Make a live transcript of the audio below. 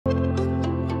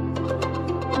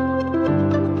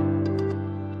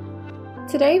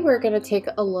Today we're going to take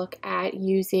a look at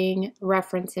using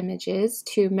reference images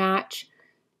to match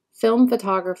film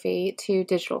photography to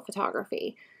digital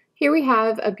photography. Here we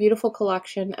have a beautiful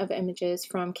collection of images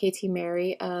from Katie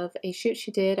Mary of a shoot she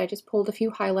did. I just pulled a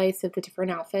few highlights of the different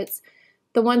outfits.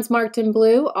 The ones marked in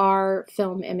blue are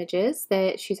film images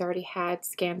that she's already had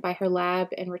scanned by her lab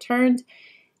and returned.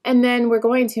 And then we're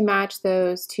going to match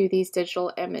those to these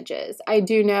digital images. I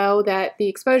do know that the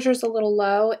exposure is a little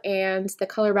low and the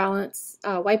color balance,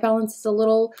 white balance is a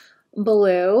little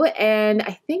blue. And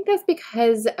I think that's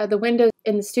because the windows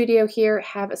in the studio here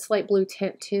have a slight blue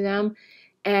tint to them.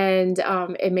 And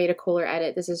it made a cooler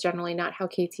edit. This is generally not how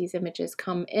Katie's images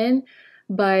come in,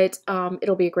 but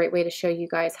it'll be a great way to show you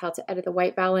guys how to edit the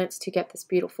white balance to get this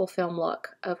beautiful film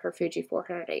look of her Fuji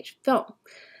 400H film.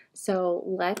 So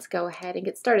let's go ahead and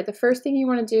get started. The first thing you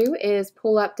want to do is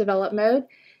pull up develop mode.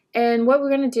 And what we're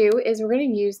going to do is we're going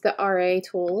to use the RA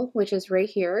tool, which is right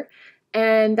here.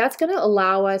 And that's going to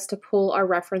allow us to pull our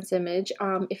reference image.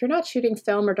 If you're not shooting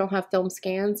film or don't have film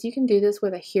scans, you can do this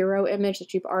with a hero image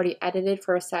that you've already edited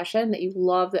for a session that you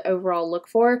love the overall look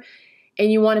for.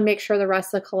 And you want to make sure the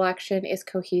rest of the collection is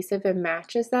cohesive and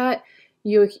matches that.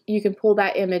 You can pull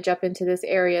that image up into this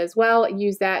area as well,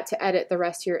 use that to edit the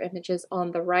rest of your images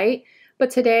on the right. But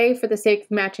today, for the sake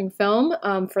of matching film,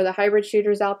 for the hybrid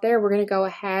shooters out there, we're going to go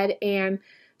ahead and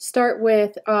start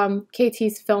with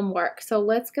Katie's film work. So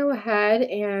let's go ahead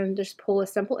and just pull a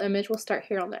simple image. We'll start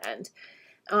here on the end.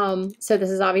 So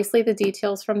this is obviously the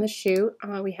details from the shoot.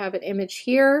 We have an image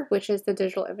here, which is the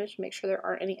digital image. Make sure there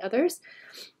aren't any others.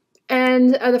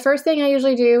 And the first thing I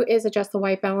usually do is adjust the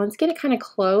white balance, get it kind of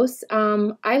close.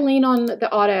 I lean on the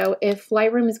auto. If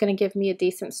Lightroom is going to give me a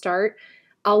decent start,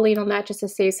 I'll lean on that just to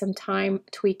save some time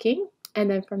tweaking. And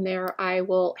then from there, I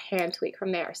will hand tweak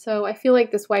from there. So I feel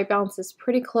like this white balance is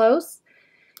pretty close.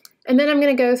 And then I'm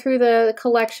going to go through the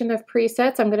collection of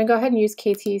presets. I'm going to go ahead and use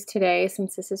Katie's today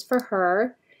since this is for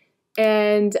her.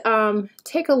 And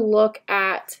take a look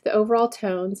at the overall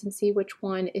tones and see which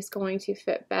one is going to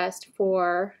fit best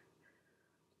for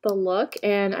the look.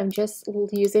 And I'm just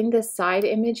using this side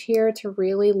image here to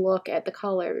really look at the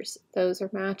colors. Those are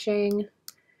matching.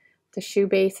 The shoe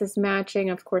base is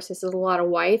matching. Of course, this is a lot of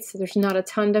white, so there's not a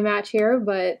ton to match here,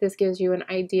 but this gives you an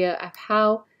idea of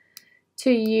how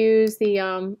to use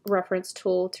the reference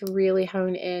tool to really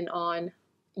hone in on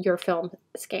your film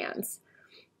scans.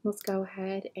 Let's go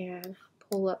ahead and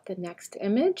pull up the next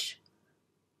image,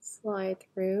 slide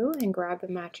through and grab the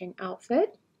matching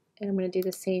outfit. And I'm going to do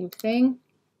the same thing.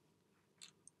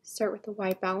 Start with the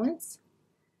white balance,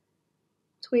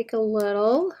 tweak a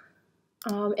little,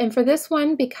 and for this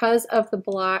one, because of the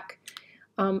black,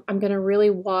 I'm going to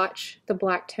really watch the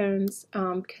black tones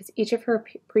because each of her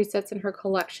presets in her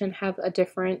collection have a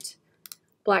different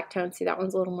black tone. See, that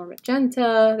one's a little more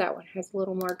magenta, that one has a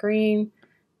little more green,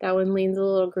 that one leans a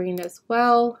little green as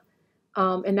well,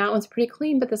 and that one's pretty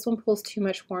clean, but this one pulls too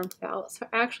much warmth out. So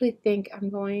I actually think I'm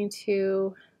going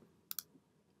to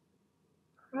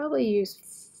probably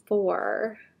use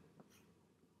 4.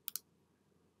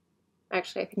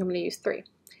 Actually, I think I'm going to use 3.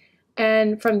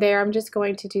 And from there, I'm just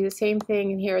going to do the same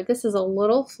thing in here. This is a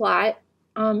little flat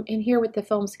in here with the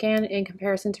film scan in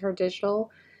comparison to her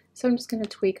digital. So I'm just going to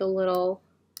tweak a little.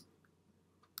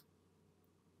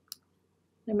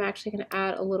 I'm actually going to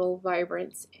add a little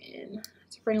vibrance in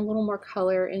to bring a little more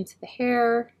color into the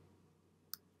hair.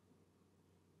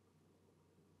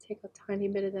 Take a tiny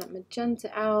bit of that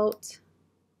magenta out.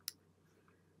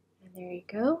 There you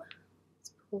go.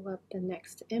 Let's pull up the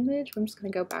next image. I'm just going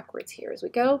to go backwards here as we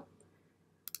go.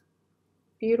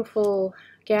 Beautiful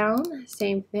gown,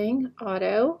 same thing,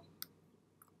 auto.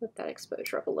 Lift that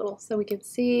exposure up a little so we can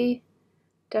see.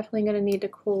 Definitely going to need to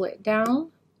cool it down.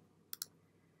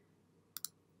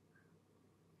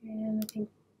 And I think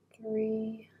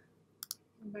 3.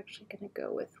 I'm actually going to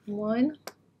go with 1.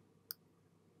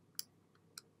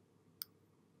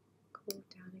 Cool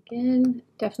it down again.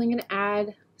 Definitely going to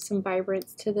add some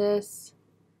vibrance to this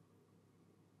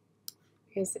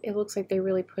because it looks like they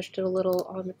really pushed it a little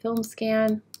on the film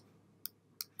scan.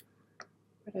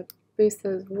 I'm going to boost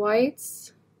those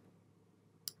whites.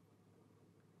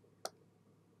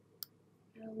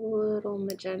 A little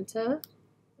magenta.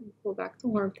 And pull back the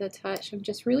warmth a touch. I'm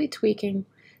just really tweaking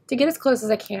to get as close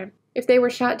as I can. If they were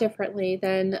shot differently,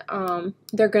 then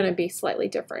they're going to be slightly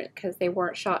different because they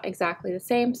weren't shot exactly the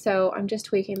same. So I'm just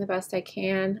tweaking the best I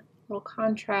can. Little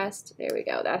contrast. There we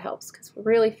go. That helps because we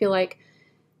really feel like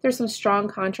there's some strong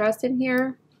contrast in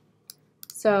here.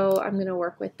 So I'm going to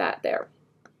work with that there.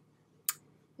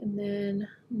 And then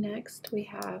next we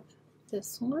have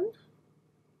this one.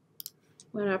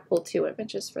 I'm going to pull 2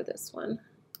 images for this one.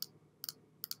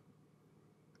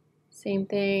 Same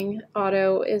thing,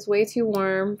 auto is way too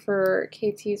warm for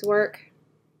KT's work.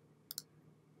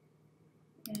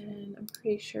 And I'm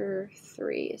pretty sure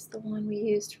 3 is the one we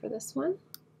used for this one.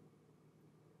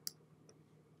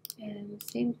 And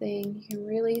same thing, you can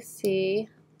really see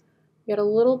we got a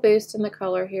little boost in the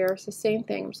color here. So same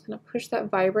thing, I'm just going to push that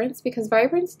vibrance, because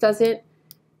vibrance doesn't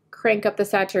crank up the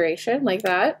saturation like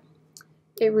that.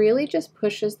 It really just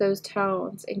pushes those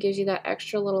tones and gives you that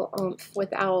extra little oomph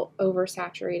without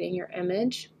oversaturating your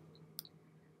image.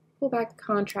 Pull back the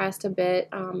contrast a bit.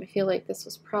 I feel like this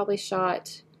was probably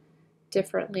shot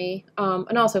differently.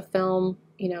 And also film,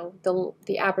 you know,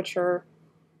 the aperture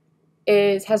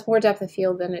has more depth of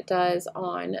field than it does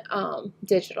on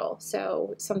digital.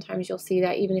 So sometimes you'll see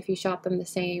that even if you shot them the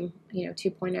same, you know,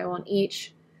 2.0 on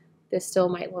each, this still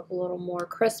might look a little more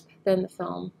crisp than the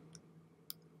film.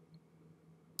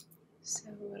 So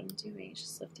what I'm doing is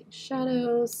just lifting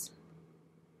shadows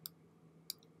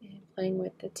and playing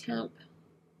with the temp.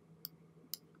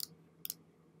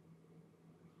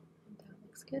 And that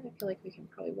looks good. I feel like we can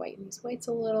probably whiten these whites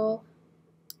a little.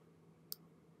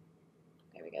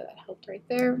 There we go, that helped right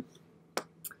there.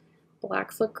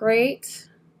 Blacks look great.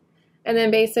 And then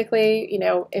basically, you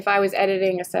know, if I was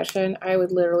editing a session, I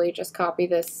would literally just copy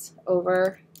this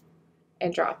over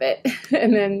and drop it.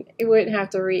 And then it wouldn't have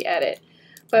to re-edit.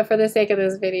 But for the sake of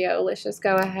this video, let's just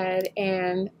go ahead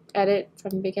and edit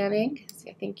from the beginning, because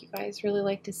I think you guys really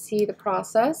like to see the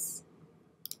process.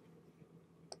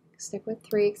 Stick with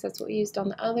 3 because that's what we used on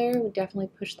the other. We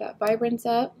definitely push that vibrance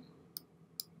up.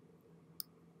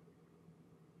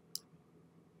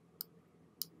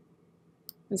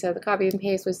 And so the copy and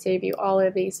paste would save you all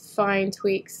of these fine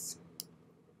tweaks.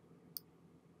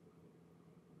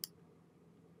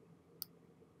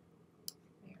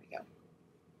 There we go.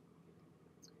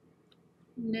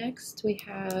 Next we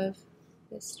have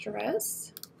this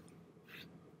dress.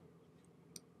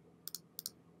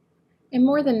 And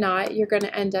more than not, you're going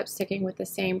to end up sticking with the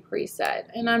same preset.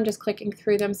 And I'm just clicking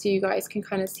through them so you guys can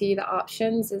kind of see the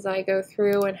options as I go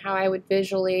through and how I would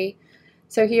visually.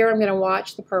 So here I'm going to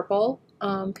watch the purple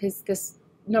because this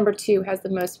number 2 has the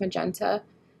most magenta.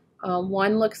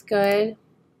 1 looks good.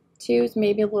 2 is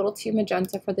maybe a little too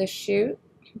magenta for this shoot.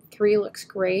 3 looks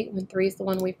great, and 3 is the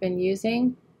one we've been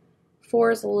using.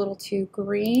 4 is a little too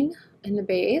green in the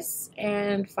base,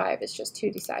 and 5 is just too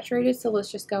desaturated. So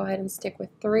let's just go ahead and stick with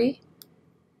 3.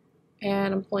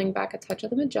 And I'm pulling back a touch of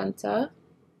the magenta.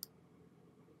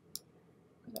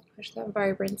 I'm going to push that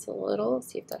vibrance a little,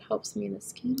 see if that helps me in the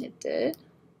skin. It did.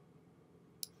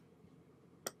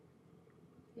 I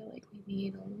feel like we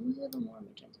need a little more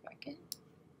magenta back in.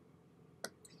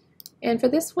 And for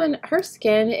this one, her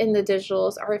skin in the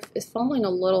digitals is falling a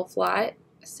little flat,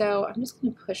 so I'm just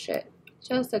going to push it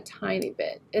just a tiny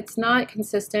bit. It's not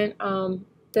consistent.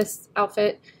 This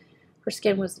outfit, her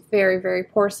skin was very, very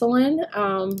porcelain,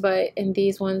 but in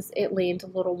these ones it leaned a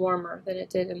little warmer than it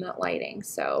did in that lighting.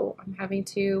 So I'm having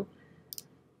to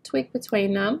tweak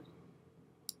between them.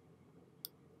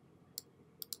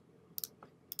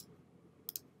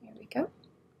 There we go.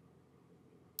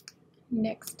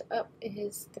 Next up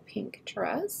is the pink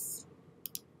dress.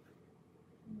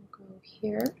 We'll go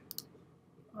here,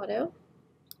 auto.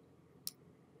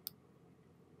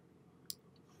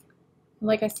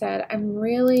 Like I said, I'm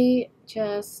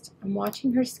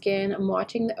watching her skin, I'm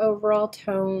watching the overall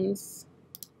tones.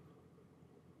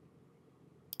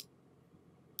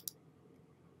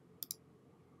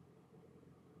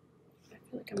 I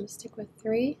feel like I'm going to stick with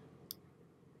 3.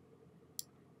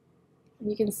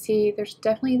 And you can see there's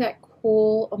definitely that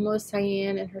cool, almost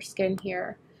cyan in her skin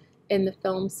here in the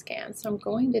film scan. So I'm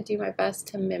going to do my best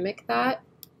to mimic that.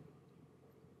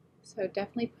 So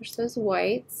definitely push those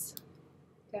whites.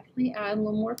 Definitely add a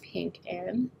little more pink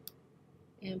in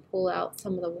and pull out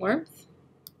some of the warmth.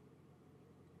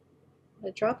 I'm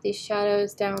going to drop these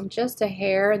shadows down just a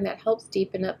hair, and that helps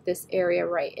deepen up this area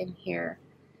right in here.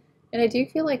 And I do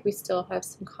feel like we still have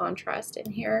some contrast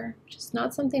in here, which is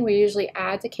not something we usually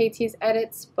add to KT's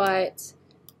edits, but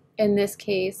in this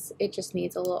case, it just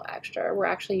needs a little extra. We're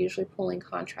actually usually pulling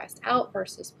contrast out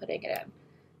versus putting it in.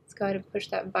 Let's go ahead and push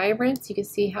that vibrance. You can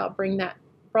see how it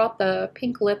brought the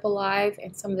pink lip alive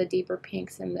and some of the deeper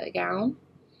pinks in the gown.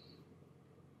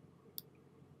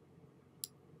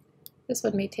 This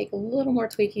one may take a little more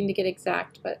tweaking to get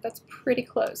exact, but that's pretty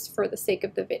close for the sake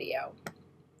of the video.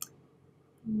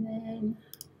 And then,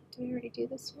 did I already do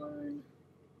this one?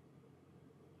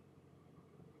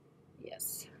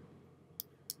 Yes.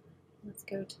 Let's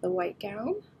go to the white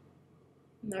gown.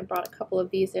 And I brought a couple of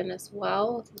these in as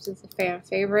well. This is a fan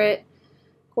favorite.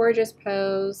 Gorgeous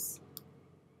pose,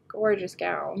 gorgeous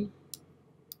gown.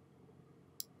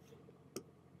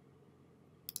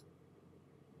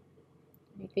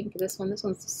 I think this one's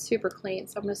super clean,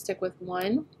 so I'm going to stick with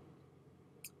 1,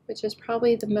 which is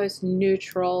probably the most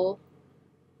neutral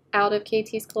out of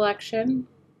KT's collection.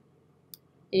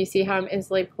 You see how I'm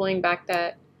instantly pulling back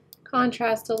that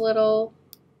contrast a little.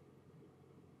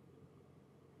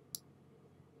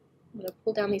 I'm going to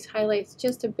pull down these highlights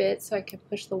just a bit so I can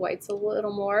push the whites a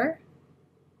little more.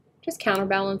 Just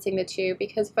counterbalancing the two,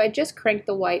 because if I just crank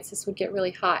the whites, this would get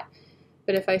really hot.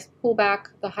 But if I pull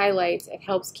back the highlights, it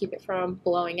helps keep it from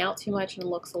blowing out too much and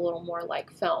looks a little more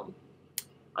like film.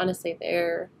 Honestly,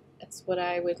 that's what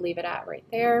I would leave it at right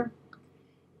there.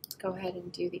 Let's go ahead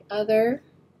and do the other.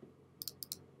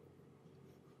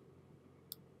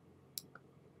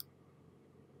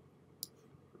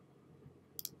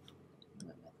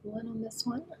 Went with 1 on this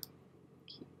one.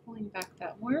 Keep pulling back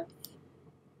that warmth.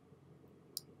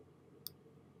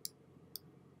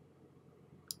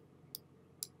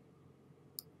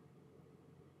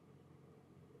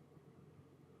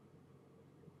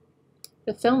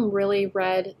 The film really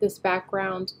read this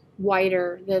background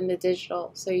whiter than the digital,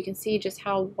 so you can see just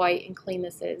how white and clean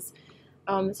this is.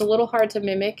 It's a little hard to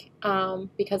mimic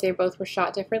because they both were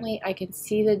shot differently. I can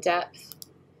see the depth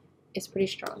is pretty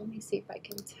strong. Let me see if I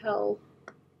can tell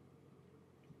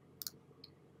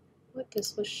what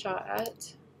this was shot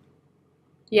at.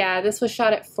 Yeah, this was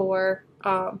shot at 4.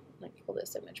 Let me pull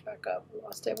this image back up. I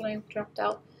lost it when I dropped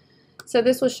out. So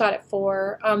this was shot at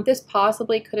 4. This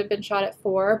possibly could have been shot at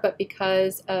 4, but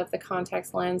because of the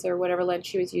contact lens or whatever lens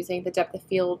she was using, the depth of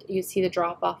field, you see the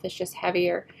drop off is just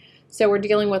heavier. So we're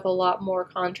dealing with a lot more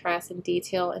contrast and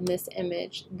detail in this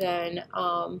image than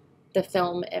the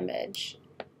film image.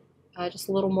 Just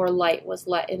a little more light was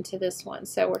let into this one.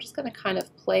 So we're just going to kind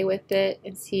of play with it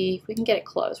and see if we can get it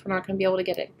close. We're not going to be able to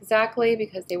get it exactly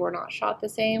because they were not shot the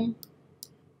same,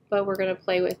 but we're going to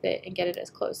play with it and get it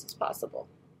as close as possible.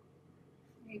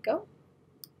 There you go.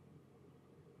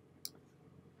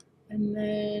 And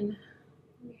then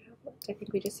we have left, I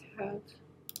think we just have,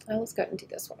 well, let's go ahead and do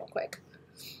this one real quick.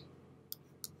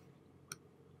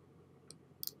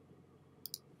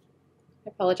 I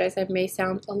apologize, I may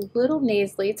sound a little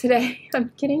nasally today.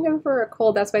 I'm getting over a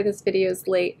cold, that's why this video is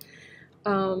late.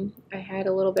 I had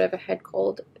a little bit of a head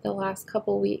cold the last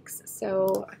couple weeks,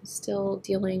 so I'm still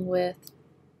dealing with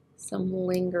some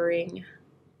lingering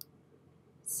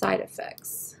side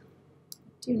effects.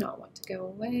 Do not want to go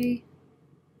away.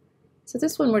 So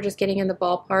this one we're just getting in the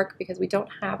ballpark because we don't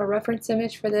have a reference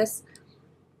image for this.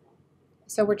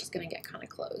 So we're just going to get kind of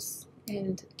close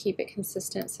and keep it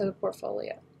consistent so the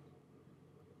portfolio.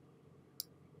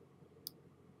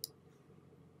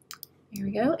 Here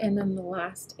we go, and then the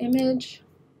last image,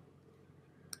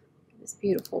 this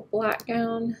beautiful black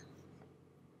gown.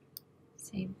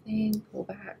 Same thing, pull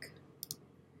back.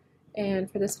 And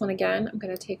for this one again, I'm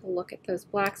going to take a look at those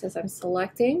blacks as I'm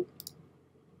selecting.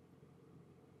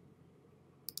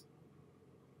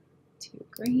 To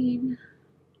green.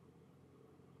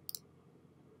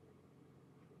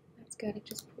 That's good, it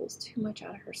just pulls too much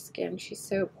out of her skin. She's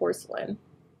so porcelain.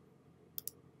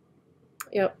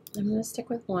 Yep, I'm going to stick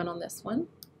with 1 on this one.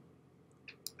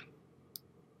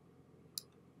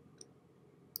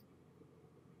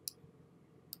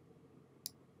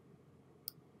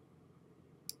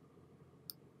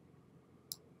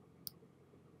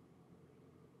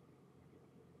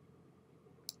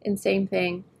 And same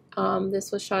thing,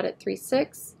 this was shot at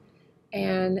 3.6,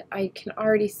 and I can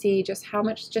already see just how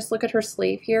much, just look at her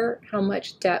sleeve here, how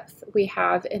much depth we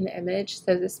have in the image.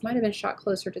 So this might have been shot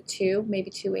closer to 2, maybe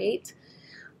 2.8.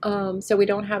 So we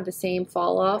don't have the same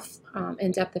fall off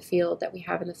and depth of field that we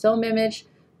have in the film image,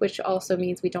 which also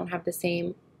means we don't have the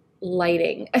same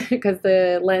lighting because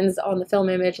the lens on the film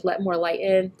image let more light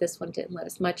in. This one didn't let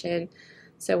as much in.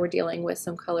 So we're dealing with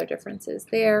some color differences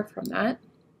there from that.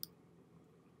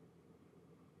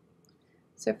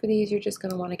 So for these, you're just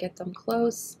going to want to get them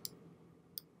close.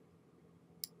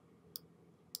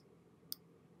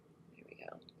 There we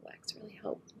go. Blacks really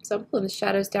help. So I'm pulling the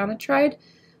shadows down. I tried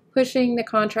pushing the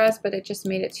contrast, but it just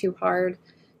made it too hard.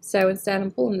 So instead,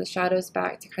 I'm pulling the shadows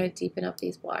back to kind of deepen up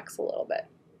these blacks a little bit.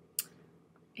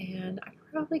 And I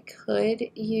probably could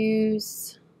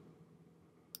use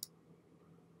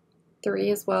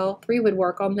 3 as well. 3 would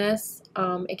work on this.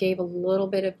 It gave a little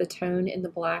bit of the tone in the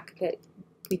black that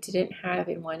we didn't have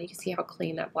in 1. You can see how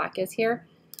clean that black is here.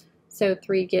 So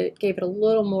 3 gave it a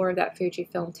little more of that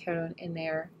Fujifilm tone in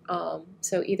there.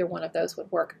 So either one of those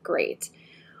would work great.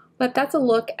 But that's a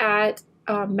look at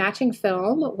matching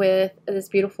film with this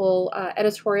beautiful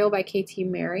editorial by KT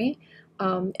Mary.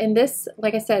 And this,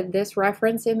 like I said, this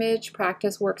reference image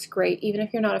practice works great. Even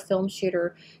if you're not a film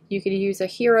shooter, you could use a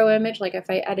hero image. Like if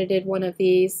I edited one of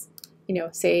these, you know,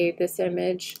 say this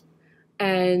image,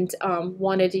 and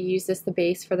wanted to use this the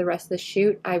base for the rest of the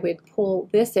shoot, I would pull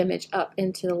this image up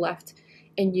into the left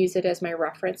and use it as my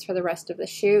reference for the rest of the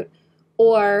shoot.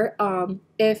 Or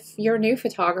if you're a new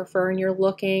photographer and you're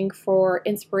looking for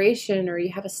inspiration, or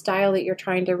you have a style that you're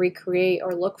trying to recreate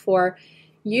or look for,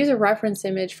 use a reference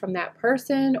image from that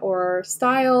person or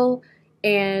style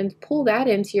and pull that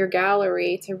into your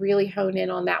gallery to really hone in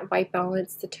on that white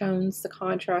balance, the tones, the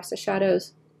contrast, the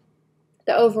shadows,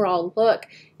 the overall look.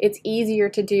 It's easier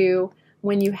to do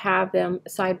when you have them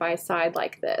side by side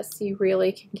like this. You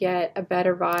really can get a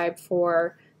better vibe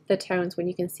for the tones when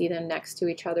you can see them next to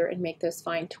each other and make those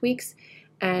fine tweaks.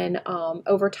 And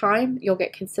over time, you'll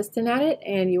get consistent at it,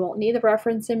 and you won't need the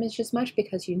reference image as much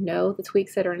because you know the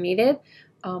tweaks that are needed.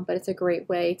 But it's a great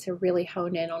way to really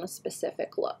hone in on a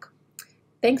specific look.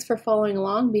 Thanks for following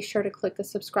along. Be sure to click the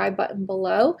subscribe button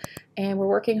below, and we're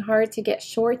working hard to get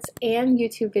shorts and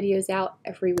YouTube videos out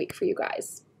every week for you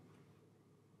guys.